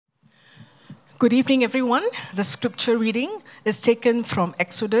Good evening, everyone. The scripture reading is taken from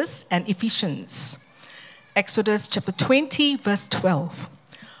Exodus and Ephesians. Exodus chapter 20, verse 12.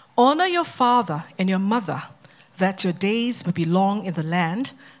 Honor your father and your mother, that your days may be long in the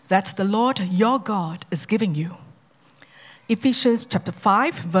land that the Lord your God is giving you. Ephesians chapter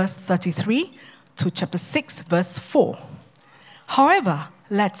 5, verse 33 to chapter 6, verse 4. However,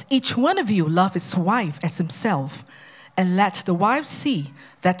 let each one of you love his wife as himself, and let the wife see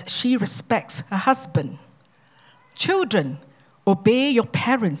that she respects her husband. Children, obey your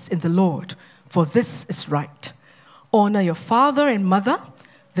parents in the Lord, for this is right. Honor your father and mother.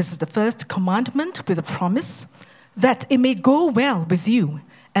 This is the first commandment with a promise, that it may go well with you,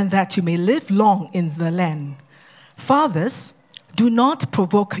 and that you may live long in the land. Fathers, do not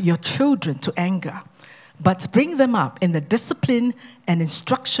provoke your children to anger, but bring them up in the discipline and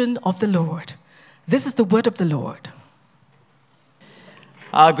instruction of the Lord. This is the word of the Lord.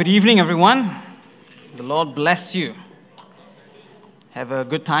 Good evening, everyone. The Lord bless you. Have a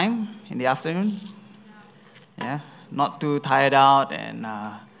good time in the afternoon. Yeah, not too tired out and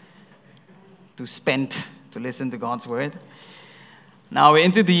too spent to listen to God's word. Now we're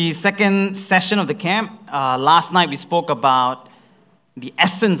into the second session of the camp. Last night we spoke about the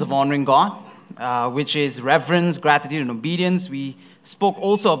essence of honoring God, which is reverence, gratitude, and obedience. We spoke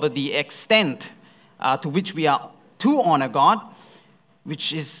also about the extent to which we are to honor God,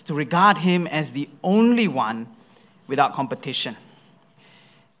 which is to regard him as the only one without competition.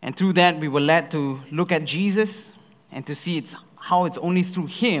 And through that, we were led to look at Jesus and to see how it's only through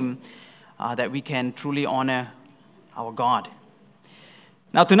him that we can truly honor our God.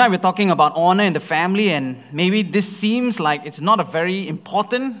 Now, tonight we're talking about honor in the family, and maybe this seems like it's not a very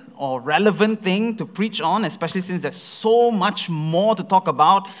important or relevant thing to preach on, especially since there's so much more to talk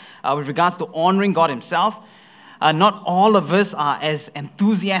about with regards to honoring God himself. Not all of us are as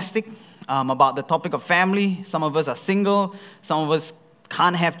enthusiastic about the topic of family. Some of us are single. Some of us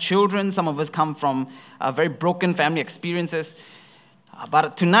can't have children. Some of us come from very broken family experiences.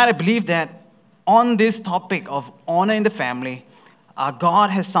 But tonight I believe that on this topic of honor in the family,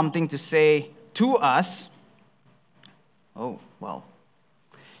 God has something to say to us. Oh, well.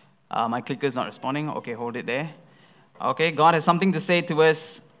 My clicker is not responding. Okay, hold it there. Okay, God has something to say to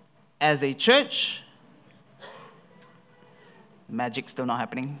us as a church. Magic still not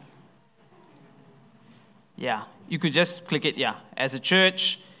happening. Yeah, you could just click it, yeah. As a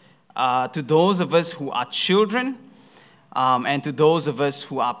church, to those of us who are children, and to those of us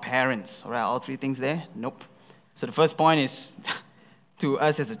who are parents. All right, all three things there? Nope. So the first point is to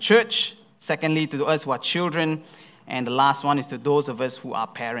us as a church. Secondly, to us who are children. And the last one is to those of us who are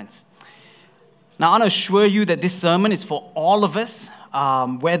parents. Now, I want to assure you that this sermon is for all of us,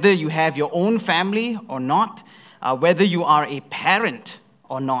 whether you have your own family or not. Whether you are a parent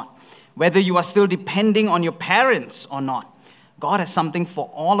or not, whether you are still depending on your parents or not. God has something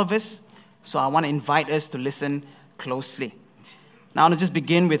for all of us, so I want to invite us to listen closely. Now, I want to just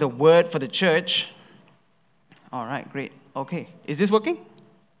begin with a word for the church. All right, great. Okay, is this working?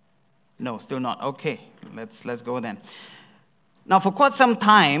 No, still not. Okay, let's go then. Now, for quite some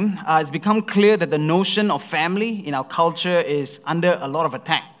time, it's become clear that the notion of family in our culture is under a lot of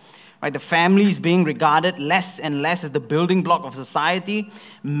attack. Right, the family is being regarded less and less as the building block of society.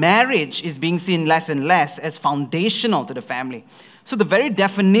 Marriage is being seen less and less as foundational to the family. So the very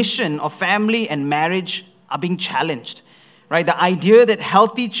definition of family and marriage are being challenged. Right, the idea that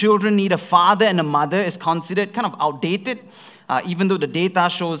healthy children need a father and a mother is considered kind of outdated, even though the data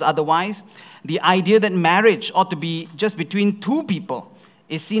shows otherwise. The idea that marriage ought to be just between two people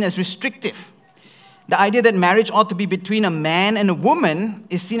is seen as restrictive. The idea that marriage ought to be between a man and a woman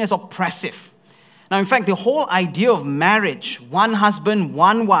is seen as oppressive. Now, in fact, the whole idea of marriage, one husband,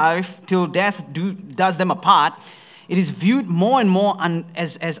 one wife, till death does them apart, it is viewed more and more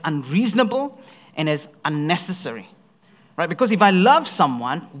as unreasonable and as unnecessary. Right? Because if I love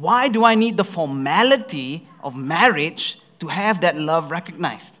someone, why do I need the formality of marriage to have that love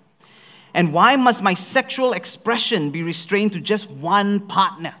recognized? And why must my sexual expression be restrained to just one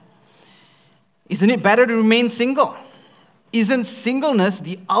partner? Isn't it better to remain single? Isn't singleness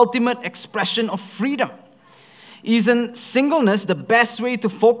the ultimate expression of freedom? Isn't singleness the best way to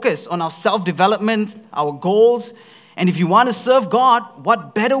focus on our self-development, our goals? And if you want to serve God,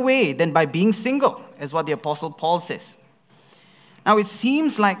 what better way than by being single, as what the Apostle Paul says. Now, it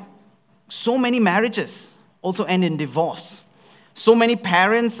seems like so many marriages also end in divorce. So many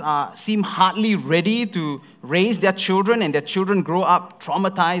parents seem hardly ready to raise their children, and their children grow up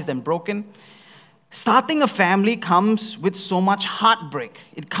traumatized and broken. Starting a family comes with so much heartbreak.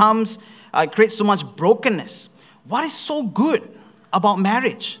 It creates so much brokenness. What is so good about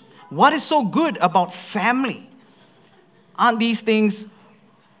marriage? What is so good about family? Aren't these things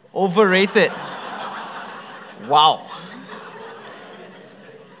overrated? Wow.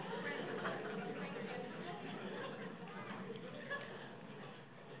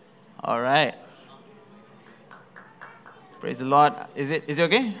 All right. Praise the Lord. Is it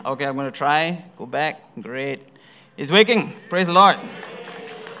okay? Okay, I'm going to try. Go back. Great. It's working. Praise the Lord.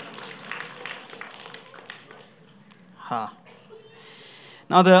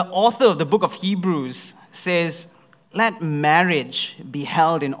 Now, the author of the book of Hebrews says, let marriage be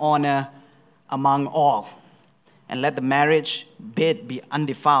held in honor among all, and let the marriage bed be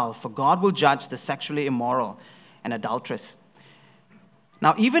undefiled, for God will judge the sexually immoral and adulterous.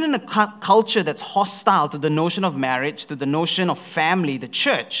 Now, even in a culture that's hostile to the notion of marriage, to the notion of family, the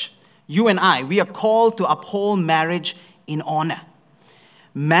church, you and I, we are called to uphold marriage in honor.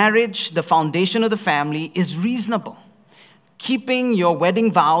 Marriage, the foundation of the family, is reasonable. Keeping your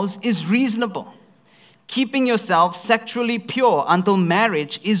wedding vows is reasonable. Keeping yourself sexually pure until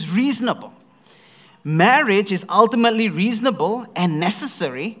marriage is reasonable. Marriage is ultimately reasonable and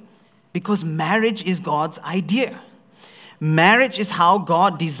necessary because marriage is God's idea. Marriage is how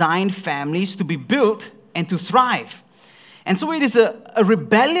God designed families to be built and to thrive. And so it is a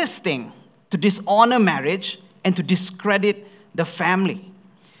rebellious thing to dishonor marriage and to discredit the family.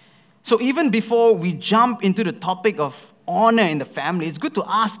 So even before we jump into the topic of honor in the family, it's good to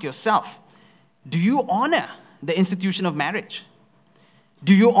ask yourself, do you honor the institution of marriage?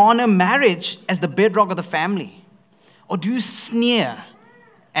 Do you honor marriage as the bedrock of the family? Or do you sneer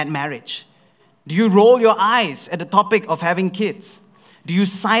at marriage? Do you roll your eyes at the topic of having kids? Do you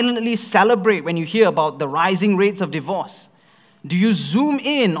silently celebrate when you hear about the rising rates of divorce? Do you zoom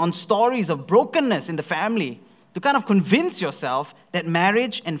in on stories of brokenness in the family to kind of convince yourself that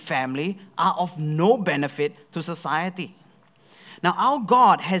marriage and family are of no benefit to society? Now, our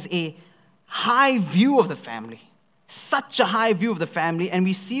God has a high view of the family, such a high view of the family, and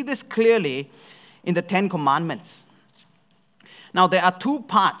we see this clearly in the Ten Commandments. Now, there are two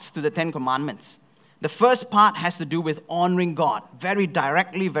parts to the Ten Commandments. The first part has to do with honoring God, very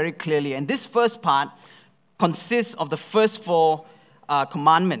directly, very clearly. And this first part consists of the first four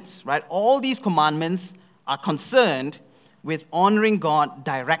commandments, right? All these commandments are concerned with honoring God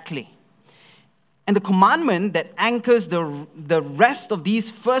directly. And the commandment that anchors the rest of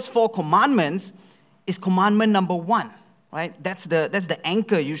these first four commandments is commandment number 1, right? That's the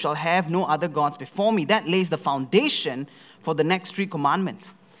anchor. You shall have no other gods before me. That lays the foundation for the next 3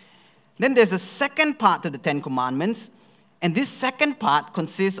 commandments. Then there's a second part to the 10 commandments, and this second part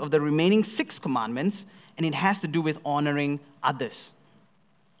consists of the remaining 6 commandments, and it has to do with honoring others.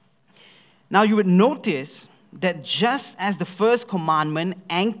 Now you would notice that just as the first commandment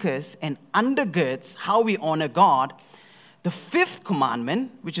anchors and undergirds how we honor God, the 5th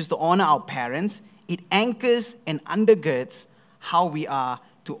commandment, which is to honor our parents, it anchors and undergirds how we are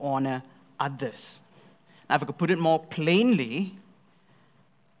to honor others. Now, if I could put it more plainly,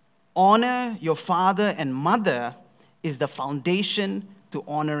 honor your father and mother is the foundation to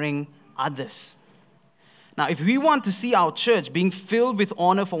honoring others. Now, if we want to see our church being filled with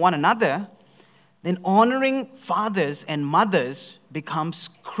honor for one another, then honoring fathers and mothers becomes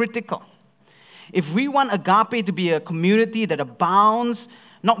critical. If we want Agape to be a community that abounds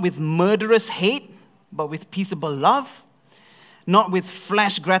not with murderous hate, but with peaceable love, not with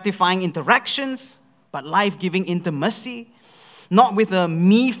flesh-gratifying interactions, but life-giving intimacy, not with a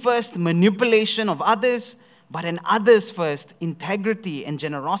me-first manipulation of others, but an others-first integrity and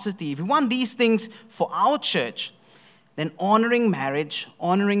generosity. If we want these things for our church, then honoring marriage,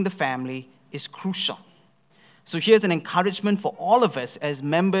 honoring the family is crucial. So here's an encouragement for all of us as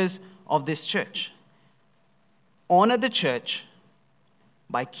members of this church. Honor the church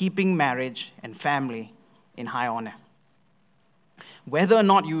by keeping marriage and family in high honor. Whether or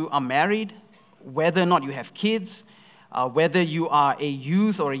not you are married, whether or not you have kids, whether you are a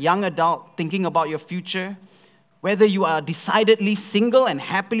youth or a young adult thinking about your future, whether you are decidedly single and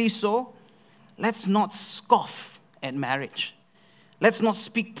happily so, let's not scoff at marriage. Let's not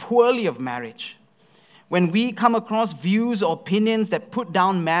speak poorly of marriage. When we come across views or opinions that put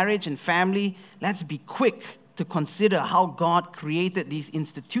down marriage and family, let's be quick to consider how God created these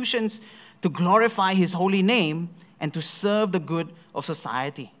institutions to glorify His holy name and to serve the good of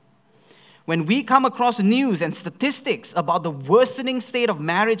society. When we come across news and statistics about the worsening state of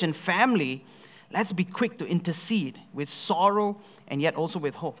marriage and family, let's be quick to intercede with sorrow and yet also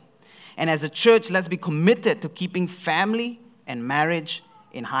with hope. And as a church, let's be committed to keeping family and marriage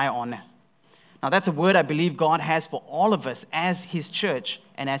in high honor. Now, that's a word I believe God has for all of us as His church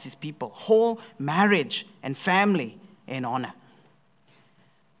and as His people. Whole marriage and family in honor.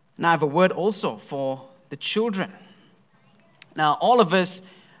 Now, I have a word also for the children. Now, all of us,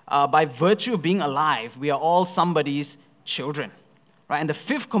 by virtue of being alive, we are all somebody's children, right? And the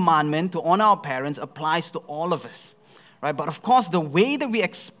fifth commandment to honor our parents applies to all of us, right? But of course, the way that we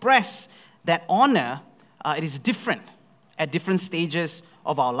express that honor, it is different at different stages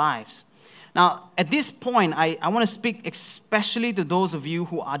of our lives. Now, at this point, I want to speak especially to those of you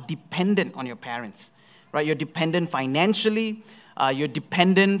who are dependent on your parents, right? You're dependent financially. You're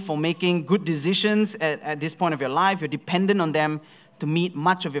dependent for making good decisions at this point of your life. You're dependent on them to meet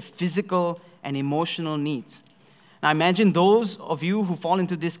much of your physical and emotional needs. Now, imagine those of you who fall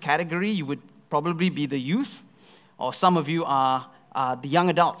into this category, you would probably be the youth, or some of you are the young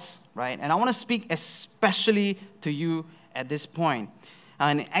adults, right? And I want to speak especially to you at this point.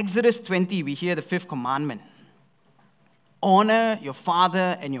 In Exodus 20, we hear the fifth commandment. Honor your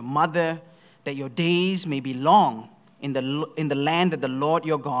father and your mother, that your days may be long in the land that the Lord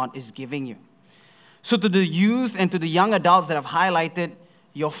your God is giving you. So to the youth and to the young adults that I've highlighted,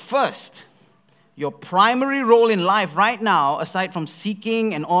 your primary role in life right now, aside from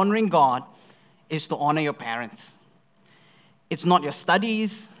seeking and honoring God, is to honor your parents. It's not your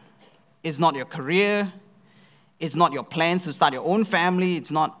studies. It's not your career. It's not your plans to start your own family. It's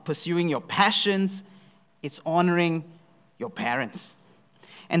not pursuing your passions. It's honoring your parents.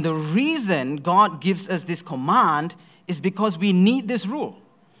 And the reason God gives us this command is because we need this rule,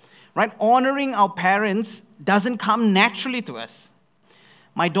 right? Honoring our parents doesn't come naturally to us.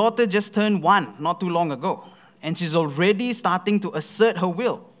 My daughter just turned 1 not too long ago, and she's already starting to assert her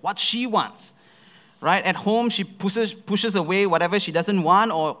will, what she wants, right? At home, she pushes away whatever she doesn't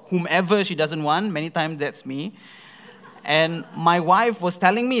want or whomever she doesn't want. Many times that's me. And my wife was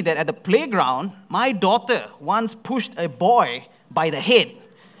telling me that at the playground, my daughter once pushed a boy by the head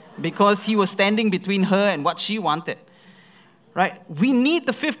because he was standing between her and what she wanted, right? We need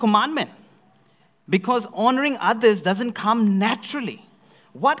the fifth commandment because honoring others doesn't come naturally.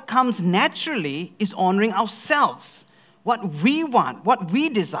 What comes naturally is honoring ourselves, what we want, what we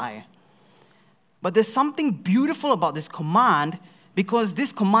desire. But there's something beautiful about this command because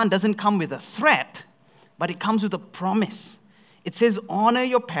this command doesn't come with a threat, but it comes with a promise. It says, honor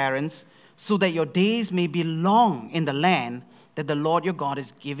your parents so that your days may be long in the land that the Lord your God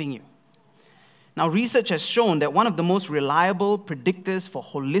is giving you. Now, research has shown that one of the most reliable predictors for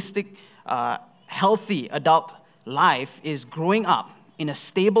holistic, healthy adult life is growing up in a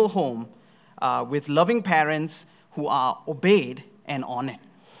stable home with loving parents who are obeyed and honored.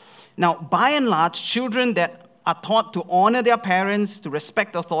 Now, by and large, children that are taught to honor their parents, to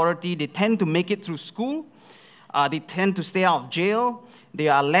respect authority, they tend to make it through school. They tend to stay out of jail. They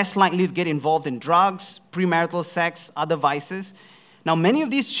are less likely to get involved in drugs, premarital sex, other vices. Now, many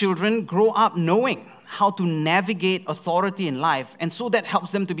of these children grow up knowing how to navigate authority in life, and so that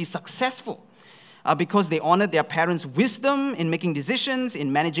helps them to be successful because they honor their parents' wisdom in making decisions,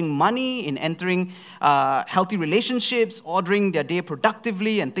 in managing money, in entering healthy relationships, ordering their day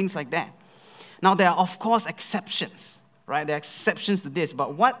productively, and things like that. Now, there are, of course, exceptions, right? There are exceptions to this,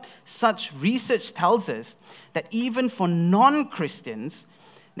 but what such research tells us that even for non-Christians,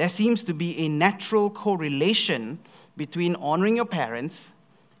 there seems to be a natural correlation between honoring your parents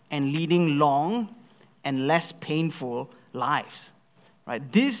and leading long and less painful lives,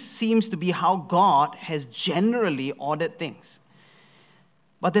 right? This seems to be how God has generally ordered things.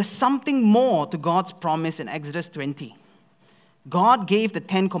 But there's something more to God's promise in Exodus 20. God gave the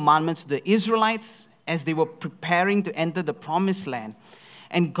 10 commandments to the Israelites as they were preparing to enter the promised land.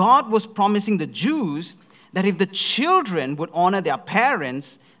 And God was promising the Jews that if the children would honor their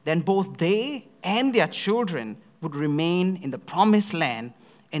parents, then both they and their children would remain in the promised land,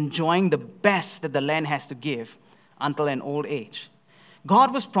 enjoying the best that the land has to give until an old age.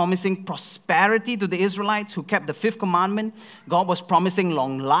 God was promising prosperity to the Israelites who kept the fifth commandment. God was promising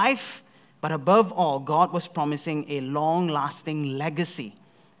long life. But above all, God was promising a long-lasting legacy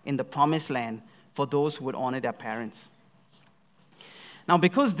in the promised land for those who would honor their parents. Now,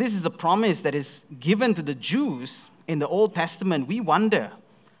 because this is a promise that is given to the Jews in the Old Testament, we wonder,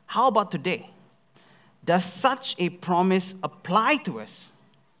 how about today? Does such a promise apply to us?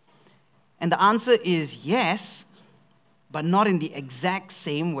 And the answer is yes, but not in the exact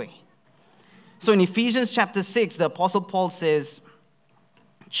same way. So in Ephesians chapter 6, the Apostle Paul says,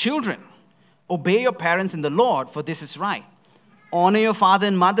 children, obey your parents in the Lord, for this is right. Honor your father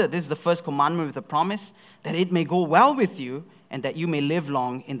and mother. This is the first commandment with a promise, that it may go well with you and that you may live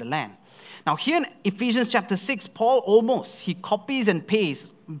long in the land. Now here in Ephesians chapter 6, Paul he copies and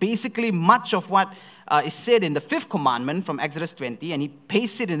pastes basically much of what is said in the fifth commandment from Exodus 20, and he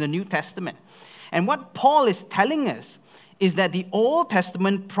pastes it in the New Testament. And what Paul is telling us is that the Old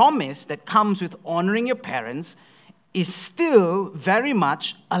Testament promise that comes with honoring your parents is still very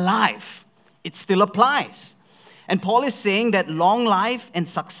much alive. It still applies. And Paul is saying that long life and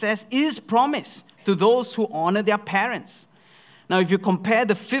success is promised to those who honor their parents. Now, if you compare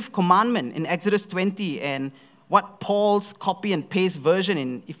the 5th commandment in Exodus 20 and what Paul's copy and paste version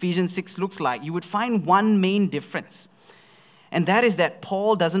in Ephesians 6 looks like, you would find one main difference. And that is that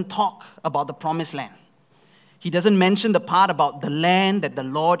Paul doesn't talk about the promised land. He doesn't mention the part about the land that the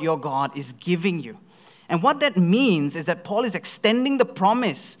Lord your God is giving you. And what that means is that Paul is extending the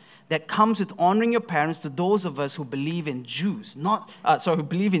promise that comes with honoring your parents to those of us who believe in who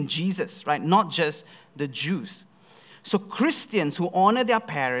believe in Jesus, right? Not just the Jews. So Christians who honor their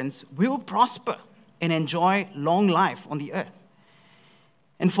parents will prosper and enjoy long life on the earth.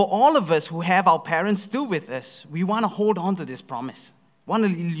 And for all of us who have our parents still with us, we want to hold on to this promise. We want to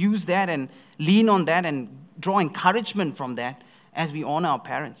use that and lean on that and draw encouragement from that as we honor our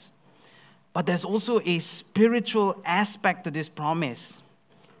parents. But there's also a spiritual aspect to this promise.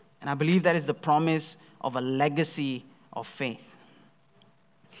 And I believe that is the promise of a legacy of faith.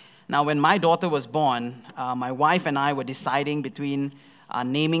 Now, when my daughter was born, my wife and I were deciding between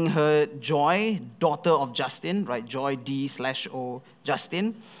naming her Joy, daughter of Justin, right? Joy D/O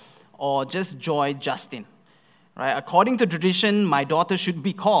Justin, or just Joy Justin, right? According to tradition, my daughter should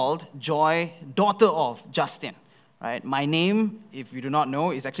be called Joy, daughter of Justin, right? My name, if you do not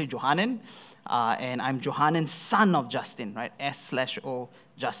know, is actually Johanan, and I'm Johanan, son of Justin, right? S/O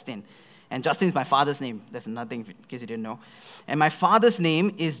Justin. And Justin is my father's name. That's another thing, in case you didn't know. And my father's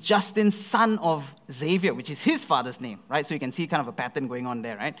name is Justin, son of Xavier, which is his father's name, right? So you can see kind of a pattern going on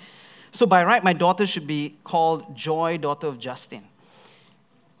there, right? So by right, my daughter should be called Joy, daughter of Justin.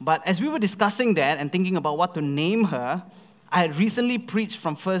 But as we were discussing that and thinking about what to name her, I had recently preached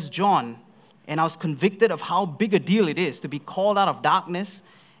from 1 John, and I was convicted of how big a deal it is to be called out of darkness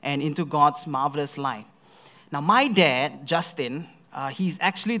and into God's marvelous light. Now, my dad, Justin, he's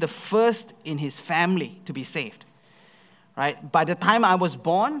actually the first in his family to be saved, right? By the time I was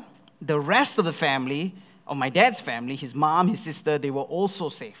born, the rest of the family, of my dad's family, his mom, his sister, they were also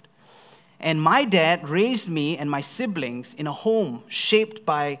saved. And my dad raised me and my siblings in a home shaped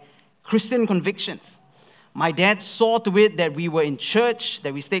by Christian convictions. My dad saw to it that we were in church,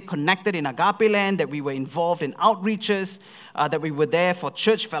 that we stayed connected in Agape Land, that we were involved in outreaches, that we were there for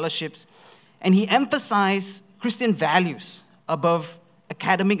church fellowships. And he emphasized Christian values above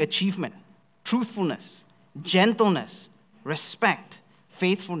academic achievement, truthfulness, gentleness, respect,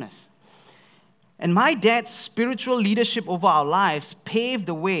 faithfulness. And my dad's spiritual leadership over our lives paved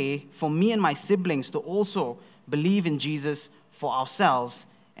the way for me and my siblings to also believe in Jesus for ourselves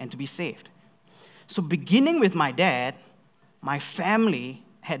and to be saved. So beginning with my dad, my family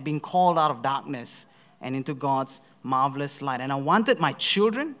had been called out of darkness and into God's marvelous light. And I wanted my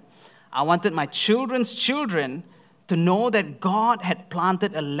children, I wanted my children's children to know that God had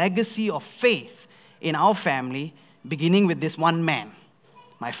planted a legacy of faith in our family, beginning with this one man,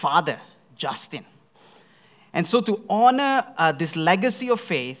 my father, Justin. And so to honor this legacy of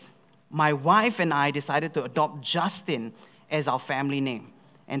faith, my wife and I decided to adopt Justin as our family name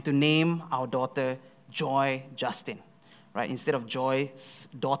and to name our daughter Joy Justin, right? Instead of Joy,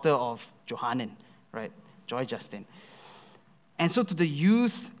 daughter of Johanan, right? Joy Justin. And so to the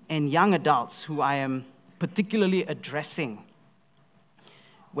youth and young adults who I am particularly addressing,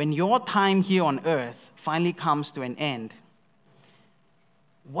 when your time here on earth finally comes to an end,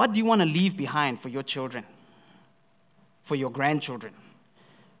 what do you want to leave behind for your children, for your grandchildren,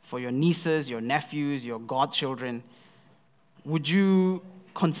 for your nieces, your nephews, your godchildren? Would you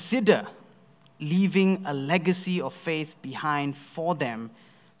consider leaving a legacy of faith behind for them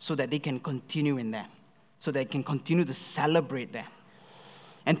so that they can continue in that, so they can continue to celebrate that?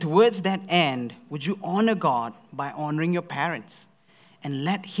 And towards that end, would you honor God by honoring your parents and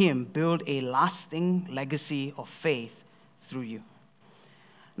let Him build a lasting legacy of faith through you?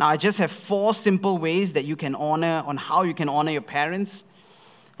 Now, I just have 4 simple ways that you can on how you can honor your parents.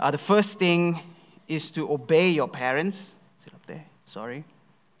 The first thing is to obey your parents. Is it up there? Sorry.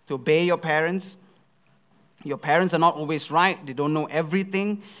 To obey your parents. Your parents are not always right. They don't know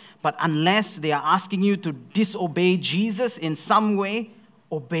everything. But unless they are asking you to disobey Jesus in some way,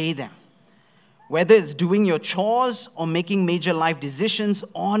 obey them. Whether it's doing your chores or making major life decisions,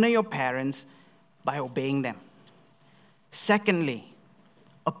 honor your parents by obeying them. Secondly,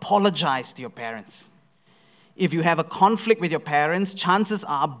 apologize to your parents. If you have a conflict with your parents, chances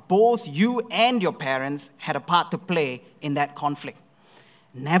are both you and your parents had a part to play in that conflict.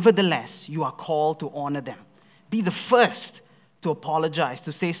 Nevertheless, you are called to honor them. Be the first to apologize,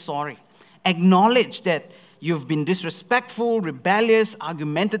 to say sorry. Acknowledge that you've been disrespectful, rebellious,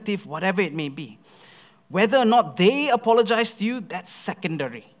 argumentative, whatever it may be. Whether or not they apologize to you, that's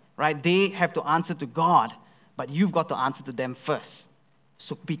secondary, right? They have to answer to God, but you've got to answer to them first.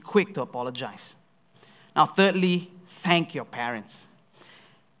 So be quick to apologize. Now, thirdly, thank your parents.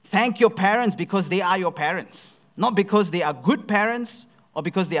 Thank your parents because they are your parents. Not because they are good parents or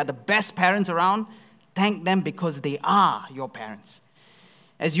because they are the best parents around. Thank them because they are your parents.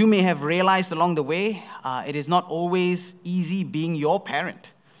 As you may have realized along the way, it is not always easy being your parent,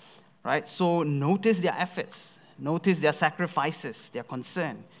 right? So notice their efforts, notice their sacrifices, their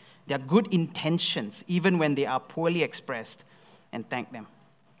concern, their good intentions, even when they are poorly expressed, and thank them.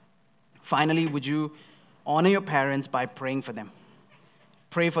 Finally, would you honor your parents by praying for them?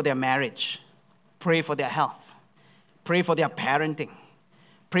 Pray for their marriage. Pray for their health. Pray for their parenting.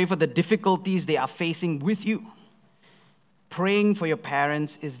 Pray for the difficulties they are facing with you. Praying for your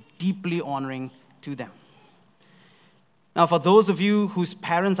parents is deeply honoring to them. Now, for those of you whose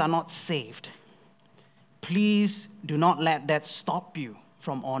parents are not saved, please do not let that stop you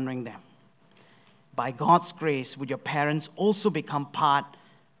from honoring them. By God's grace, would your parents also become part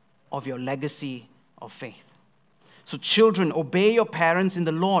of your legacy of faith? So children, obey your parents in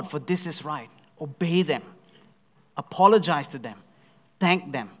the Lord, for this is right. Obey them. Apologize to them.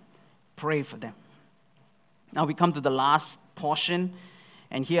 Thank them. Pray for them. Now we come to the last portion,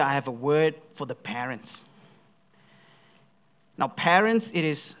 and here I have a word for the parents. Now, parents, it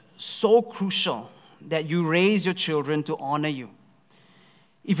is so crucial that you raise your children to honor you.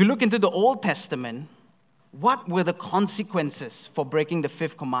 If you look into the Old Testament, what were the consequences for breaking the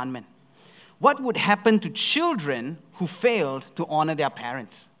fifth commandment? What would happen to children who failed to honor their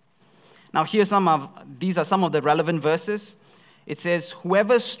parents? Now, these are some of the relevant verses. It says,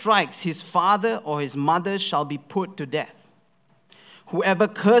 whoever strikes his father or his mother shall be put to death. Whoever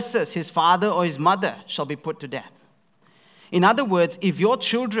curses his father or his mother shall be put to death. In other words, if your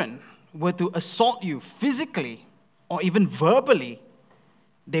children were to assault you physically or even verbally,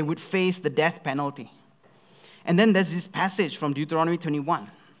 they would face the death penalty. And then there's this passage from Deuteronomy 21.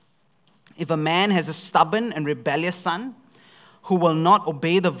 If a man has a stubborn and rebellious son who will not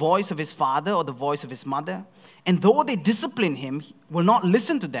obey the voice of his father or the voice of his mother, and though they discipline him, he will not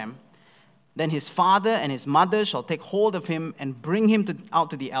listen to them, then his father and his mother shall take hold of him and bring him out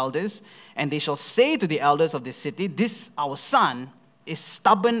to the elders, and they shall say to the elders of this city, this our son is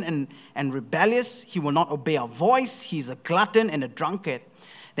stubborn and rebellious. He will not obey our voice. He is a glutton and a drunkard.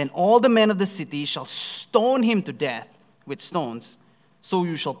 Then all the men of the city shall stone him to death with stones. So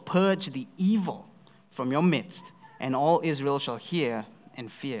you shall purge the evil from your midst, and all Israel shall hear and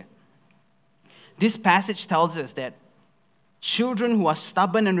fear. This passage tells us that children who are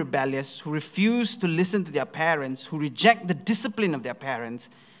stubborn and rebellious, who refuse to listen to their parents, who reject the discipline of their parents,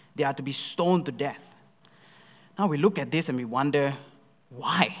 they are to be stoned to death. Now we look at this and we wonder,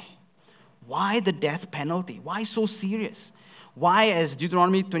 why? Why the death penalty? Why so serious? Why, as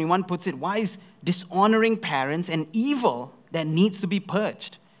Deuteronomy 21 puts it, why is dishonoring parents an evil that needs to be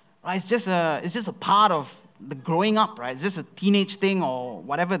purged? Right? It's just a part of the growing up, right? It's just a teenage thing or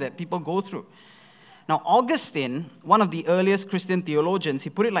whatever that people go through. Now, Augustine, one of the earliest Christian theologians, he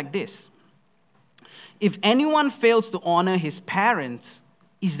put it like this. If anyone fails to honor his parents,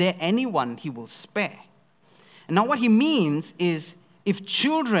 is there anyone he will spare? And now what he means is, if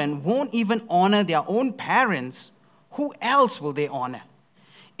children won't even honor their own parents, who else will they honor?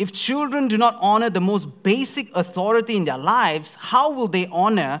 If children do not honor the most basic authority in their lives, how will they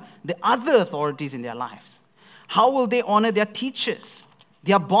honor the other authorities in their lives? How will they honor their teachers,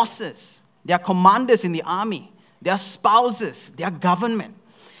 their bosses, their commanders in the army, their spouses, their government?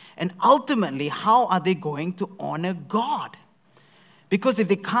 And ultimately, how are they going to honor God? Because if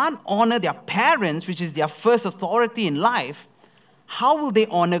they can't honor their parents, which is their first authority in life, how will they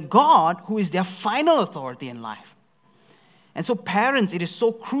honor God, who is their final authority in life? And so, parents, it is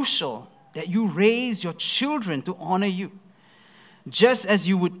so crucial that you raise your children to honor you. Just as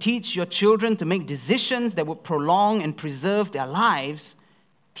you would teach your children to make decisions that would prolong and preserve their lives,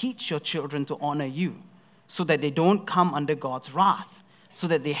 teach your children to honor you so that they don't come under God's wrath, so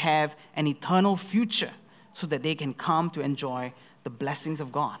that they have an eternal future, so that they can come to enjoy the blessings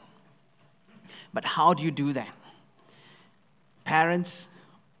of God. But how do you do that? Parents,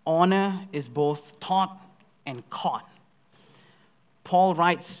 honor is both taught and caught. Paul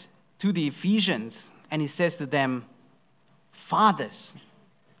writes to the Ephesians, and he says to them, fathers,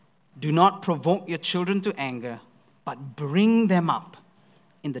 do not provoke your children to anger, but bring them up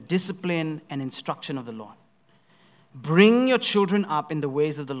in the discipline and instruction of the Lord. Bring your children up in the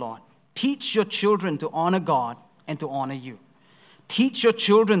ways of the Lord. Teach your children to honor God and to honor you. Teach your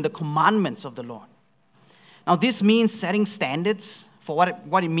children the commandments of the Lord. Now, this means setting standards for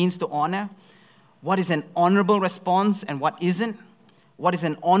what it means to honor, what is an honorable response and what isn't, what is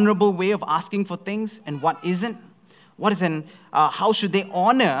an honorable way of asking for things and what isn't, how should they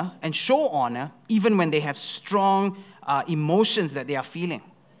honor and show honor even when they have strong emotions that they are feeling.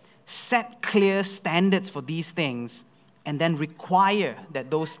 Set clear standards for these things and then require that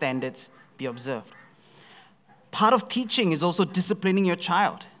those standards be observed. Part of teaching is also disciplining your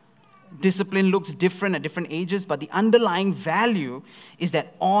child. Discipline looks different at different ages, but the underlying value is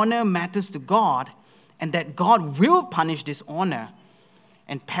that honor matters to God and that God will punish dishonor.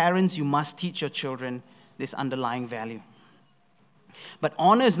 And parents, you must teach your children this underlying value. But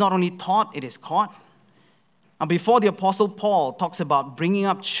honor is not only taught, it is caught. Now, before the Apostle Paul talks about bringing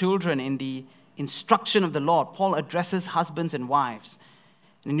up children in the instruction of the Lord, Paul addresses husbands and wives.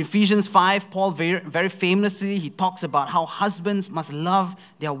 In Ephesians 5, Paul very famously, he talks about how husbands must love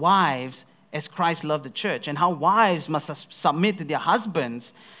their wives as Christ loved the church, and how wives must submit to their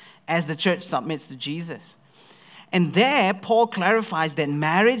husbands as the church submits to Jesus. And there, Paul clarifies that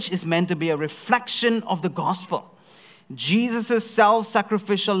marriage is meant to be a reflection of the gospel, Jesus'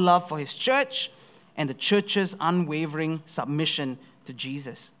 self-sacrificial love for his church, and the church's unwavering submission to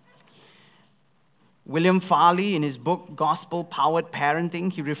Jesus. William Farley, in his book, Gospel-Powered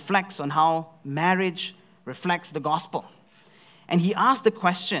Parenting, he reflects on how marriage reflects the gospel. And he asked the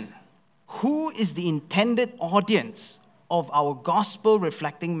question, who is the intended audience of our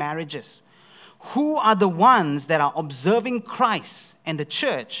gospel-reflecting marriages? Who are the ones that are observing Christ and the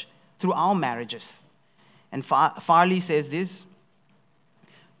church through our marriages? And Farley says this,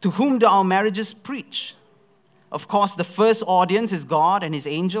 to whom do our marriages preach? Of course, the first audience is God and his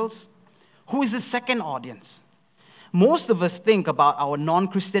angels. Who is the second audience? Most of us think about our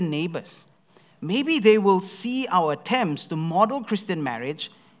non-Christian neighbors. Maybe they will see our attempts to model Christian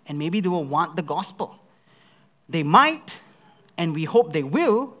marriage, and maybe they will want the gospel. They might, and we hope they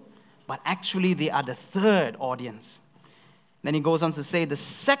will, but actually they are the third audience. Then he goes on to say the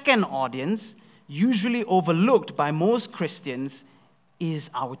second audience, usually overlooked by most Christians,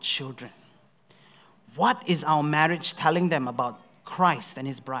 is our children. What is our marriage telling them about Christ and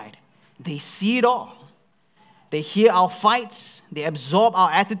his bride? They see it all. They hear our fights. They absorb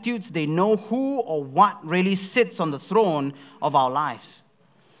our attitudes. They know who or what really sits on the throne of our lives.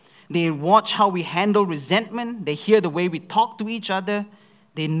 They watch how we handle resentment. They hear the way we talk to each other.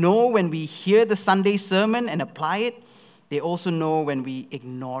 They know when we hear the Sunday sermon and apply it. They also know when we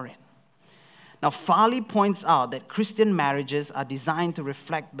ignore it. Now, Farley points out that Christian marriages are designed to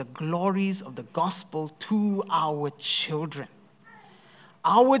reflect the glories of the gospel to our children.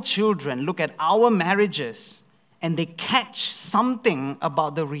 Our children look at our marriages and they catch something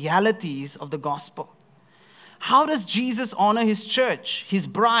about the realities of the gospel. How does Jesus honor his church, his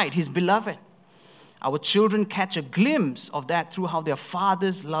bride, his beloved? Our children catch a glimpse of that through how their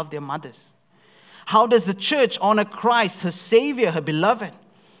fathers love their mothers. How does the church honor Christ, her Savior, her beloved?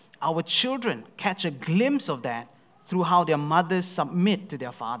 Our children catch a glimpse of that through how their mothers submit to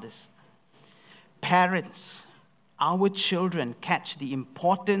their fathers. Parents, our children catch the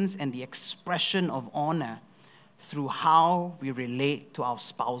importance and the expression of honor through how we relate to our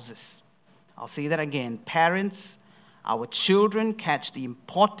spouses. I'll say that again. Parents, our children catch the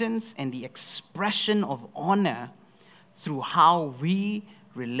importance and the expression of honor through how we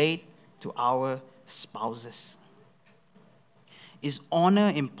relate to our spouses. Is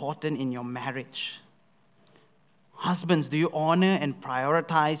honor important in your marriage? Husbands, do you honor and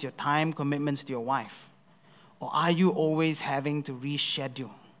prioritize your time commitments to your wife? Or are you always having to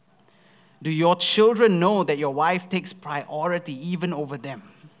reschedule? Do your children know that your wife takes priority even over them?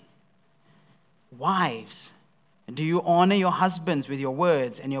 Wives, do you honor your husbands with your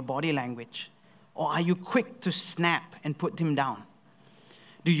words and your body language? Or are you quick to snap and put him down?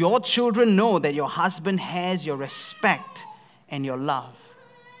 Do your children know that your husband has your respect and your love?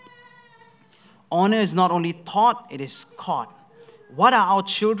 Honor is not only taught, it is caught. What are our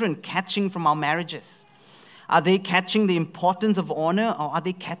children catching from our marriages? Are they catching the importance of honor, or are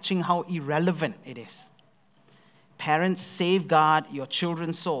they catching how irrelevant it is? Parents, safeguard your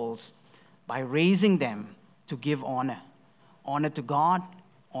children's souls by raising them to give honor. Honor to God,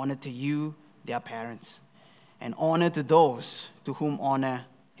 honor to you, their parents, and honor to those to whom honor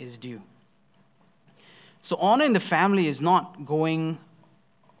is due. So honor in the family is not going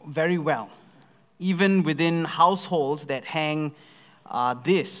very well, even within households that hang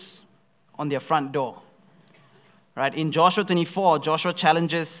this on their front door. Right? In Joshua 24, Joshua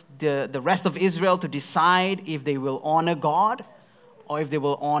challenges the rest of Israel to decide if they will honor God or if they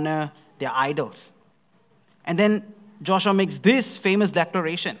will honor their idols. And then Joshua makes this famous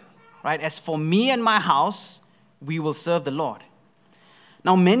declaration. right? As for me and my house, we will serve the Lord.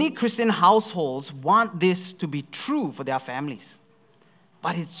 Now, many Christian households want this to be true for their families,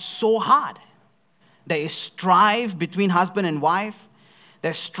 but it's so hard. There is strife between husband and wife.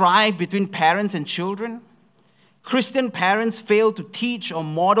 There's strife between parents and children. Christian parents fail to teach or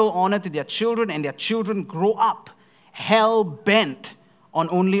model honor to their children, and their children grow up hell-bent on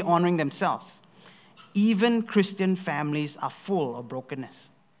only honoring themselves. Even Christian families are full of brokenness.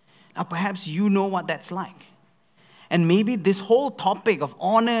 Now, perhaps you know what that's like. And maybe this whole topic of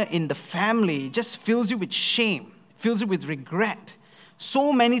honor in the family just fills you with shame, fills you with regret.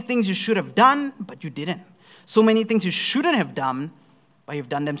 So many things you should have done, but you didn't. So many things you shouldn't have done, but you've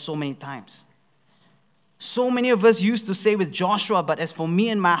done them so many times. So many of us used to say with Joshua, but as for me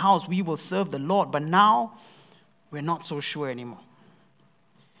and my house, we will serve the Lord. But now, we're not so sure anymore.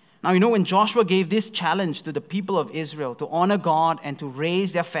 Now, when Joshua gave this challenge to the people of Israel to honor God and to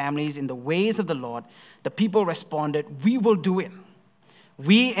raise their families in the ways of the Lord, the people responded, we will do it.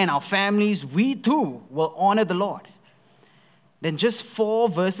 We and our families, we too will honor the Lord. Then just 4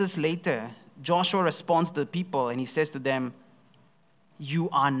 verses later, Joshua responds to the people and he says to them, you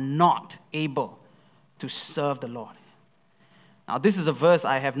are not able to serve the Lord. Now, this is a verse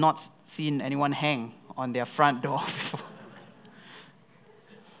I have not seen anyone hang on their front door before.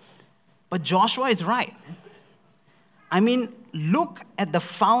 But Joshua is right. I mean, look at the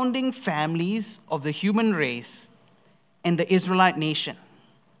founding families of the human race and the Israelite nation.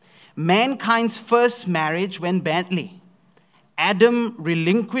 Mankind's first marriage went badly. Adam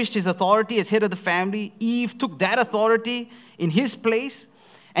relinquished his authority as head of the family. Eve took that authority in his place.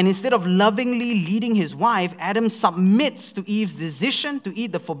 And instead of lovingly leading his wife, Adam submits to Eve's decision to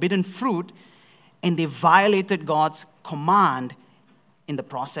eat the forbidden fruit, and they violated God's command in the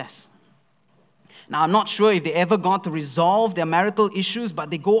process. Now, I'm not sure if they ever got to resolve their marital issues,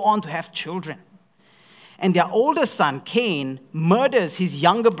 but they go on to have children. And their older son, Cain, murders his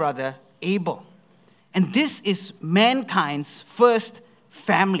younger brother, Abel. And this is mankind's first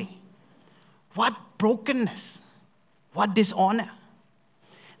family. What brokenness. What dishonor.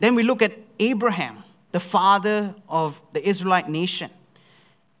 Then we look at Abraham, the father of the Israelite nation.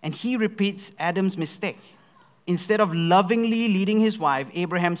 And he repeats Adam's mistake. Instead of lovingly leading his wife,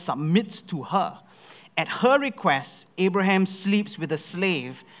 Abraham submits to her. At her request, Abraham sleeps with a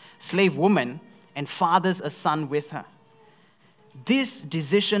slave woman, and fathers a son with her. This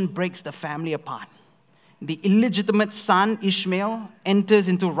decision breaks the family apart. The illegitimate son, Ishmael, enters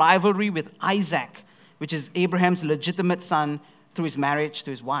into rivalry with Isaac, which is Abraham's legitimate son through his marriage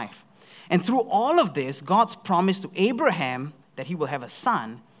to his wife. And through all of this, God's promise to Abraham that he will have a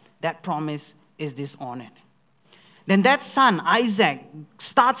son, that promise is dishonored. Then that son, Isaac,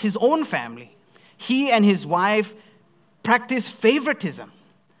 starts his own family. He and his wife practice favoritism.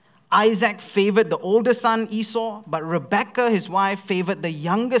 Isaac favored the older son, Esau, but Rebekah, his wife, favored the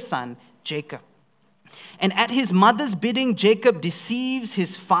younger son, Jacob. And at his mother's bidding, Jacob deceives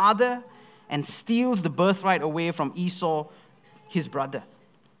his father and steals the birthright away from Esau, his brother.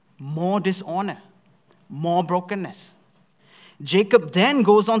 More dishonor, more brokenness. Jacob then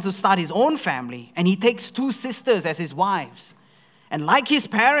goes on to start his own family, and he takes 2 sisters as his wives. And like his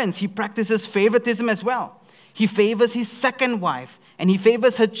parents, he practices favoritism as well. He favors his second wife, and he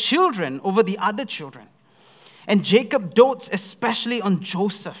favors her children over the other children. And Jacob dotes especially on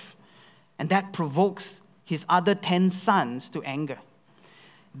Joseph, and that provokes his other 10 sons to anger.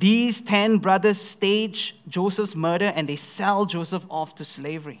 These 10 brothers stage Joseph's murder, and they sell Joseph off to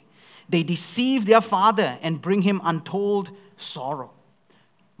slavery. They deceive their father and bring him untold sorrow.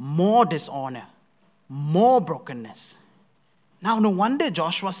 More dishonor, more brokenness. Now, no wonder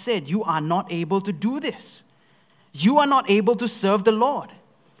Joshua said, you are not able to do this. You are not able to serve the Lord.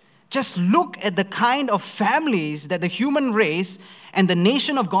 Just look at the kind of families that the human race and the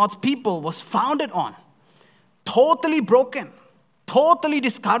nation of God's people was founded on. Totally broken, totally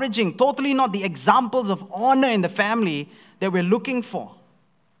discouraging, totally not the examples of honor in the family that we're looking for.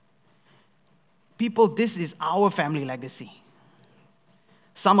 People, this is our family legacy.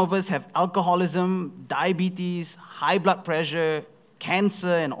 Some of us have alcoholism, diabetes, high blood pressure,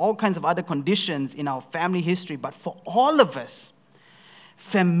 cancer, and all kinds of other conditions in our family history. But for all of us,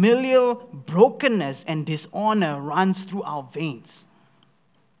 familial brokenness and dishonor runs through our veins.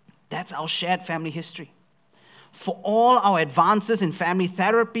 That's our shared family history. For all our advances in family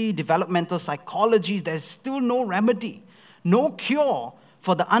therapy, developmental psychology, there's still no remedy, no cure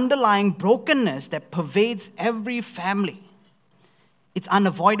for the underlying brokenness that pervades every family. It's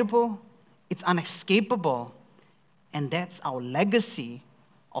unavoidable, it's unescapable, and that's our legacy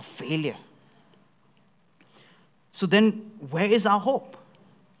of failure. So then, where is our hope?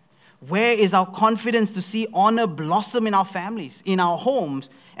 Where is our confidence to see honor blossom in our families, in our homes,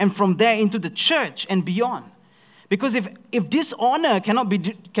 and from there into the church and beyond? Because if dishonor cannot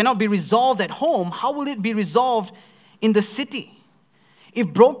be resolved at home, how will it be resolved in the city? If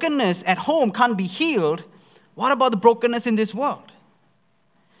brokenness at home can't be healed, what about the brokenness in this world?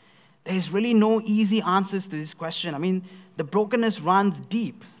 There is really no easy answers to this question. I mean, the brokenness runs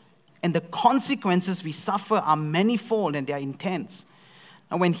deep, and the consequences we suffer are manifold and they are intense.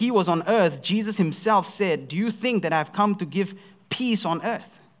 Now, when he was on earth, Jesus himself said, "Do you think that I've come to give peace on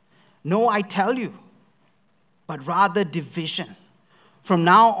earth? No, I tell you, but rather division. From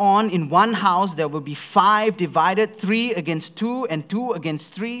now on, in one house, there will be 5 divided, 3 against 2, and 2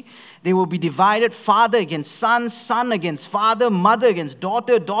 against 3. They will be divided, father against son, son against father, mother against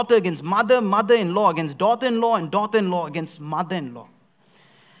daughter, daughter against mother, mother-in-law against daughter-in-law, and daughter-in-law against mother-in-law."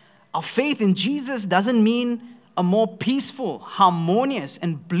 Our faith in Jesus doesn't mean a more peaceful, harmonious,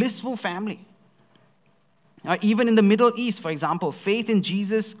 and blissful family. Now, even in the Middle East, for example, faith in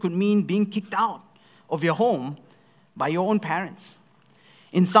Jesus could mean being kicked out of your home by your own parents.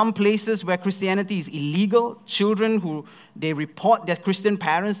 In some places where Christianity is illegal, children they report their Christian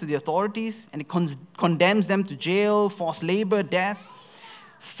parents to the authorities, and it condemns them to jail, forced labor, death.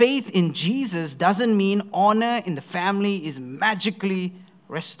 Faith in Jesus doesn't mean honor in the family is magically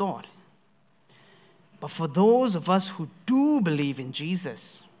restored. But for those of us who do believe in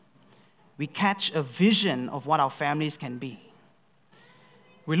Jesus, we catch a vision of what our families can be.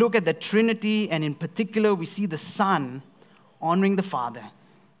 We look at the Trinity, and in particular, we see the Son honoring the Father,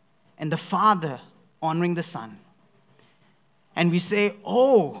 and the Father honoring the Son. And we say,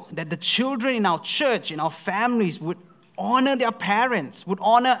 oh, that the children in our church, in our families, would honor their parents, would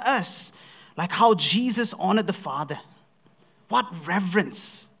honor us, like how Jesus honored the Father. What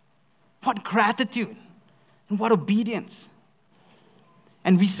reverence, what gratitude, and what obedience.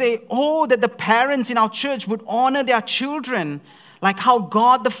 And we say, oh, that the parents in our church would honor their children, like how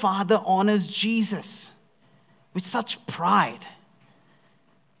God the Father honors Jesus, with such pride,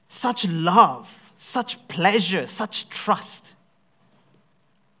 such love, such pleasure, such trust.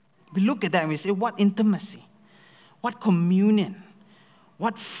 We look at that and we say, what intimacy, what communion,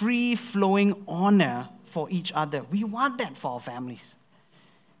 what free-flowing honor for each other. We want that for our families.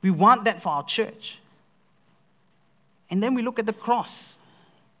 We want that for our church. And then we look at the cross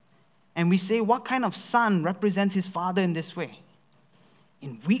and we say, what kind of son represents his father in this way?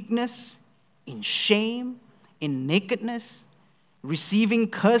 In weakness, in shame, in nakedness, receiving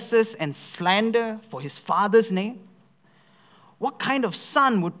curses and slander for his father's name? What kind of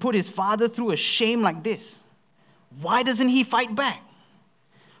son would put his father through a shame like this? Why doesn't he fight back?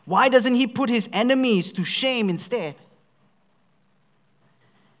 Why doesn't he put his enemies to shame instead?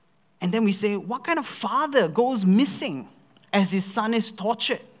 And then we say, what kind of father goes missing as his son is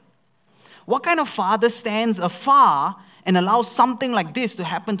tortured? What kind of father stands afar and allows something like this to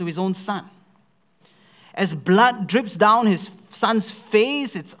happen to his own son? As blood drips down his son's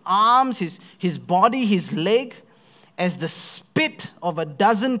face, his arms, his body, his leg, as the spit of a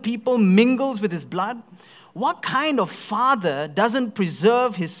dozen people mingles with his blood, what kind of father doesn't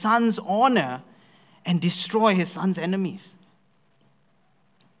preserve his son's honor and destroy his son's enemies?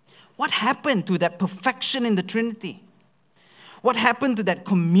 What happened to that perfection in the Trinity? What happened to that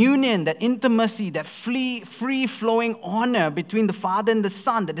communion, that intimacy, that free-flowing honor between the Father and the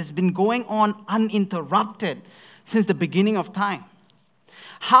Son that has been going on uninterrupted since the beginning of time?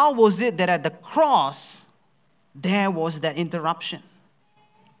 How was it that at the cross, there was that interruption?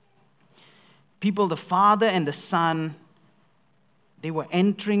 People, the Father and the Son, they were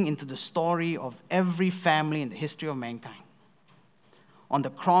entering into the story of every family in the history of mankind. On the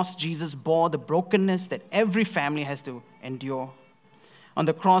cross, Jesus bore the brokenness that every family has to endure. On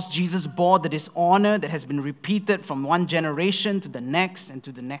the cross, Jesus bore the dishonor that has been repeated from one generation to the next and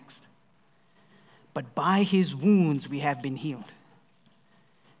to the next. But by his wounds, we have been healed.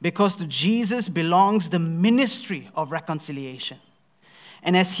 Because to Jesus belongs the ministry of reconciliation.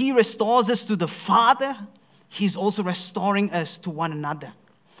 And as he restores us to the Father, he's also restoring us to one another.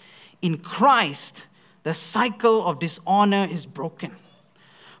 In Christ, the cycle of dishonor is broken.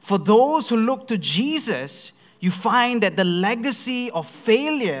 For those who look to Jesus, you find that the legacy of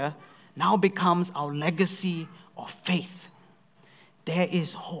failure now becomes our legacy of faith. There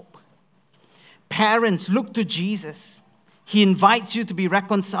is hope. Parents, look to Jesus. He invites you to be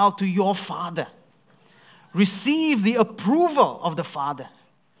reconciled to your Father. Receive the approval of the Father.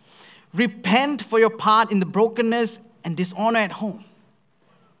 Repent for your part in the brokenness and dishonor at home,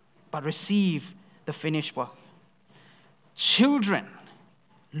 but receive the finished work. Children,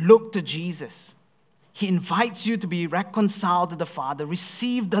 look to Jesus. He invites you to be reconciled to the Father,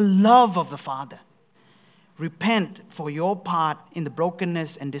 receive the love of the Father, repent for your part in the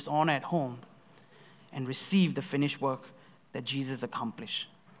brokenness and dishonor at home, and receive the finished work that Jesus accomplished.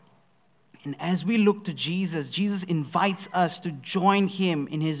 And as we look to Jesus, Jesus invites us to join him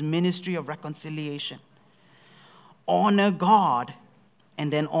in his ministry of reconciliation. Honor God,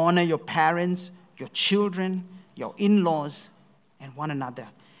 and then honor your parents, your children, your in-laws, and one another.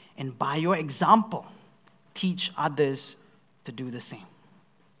 And by your example, teach others to do the same.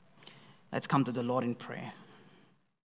 Let's come to the Lord in prayer.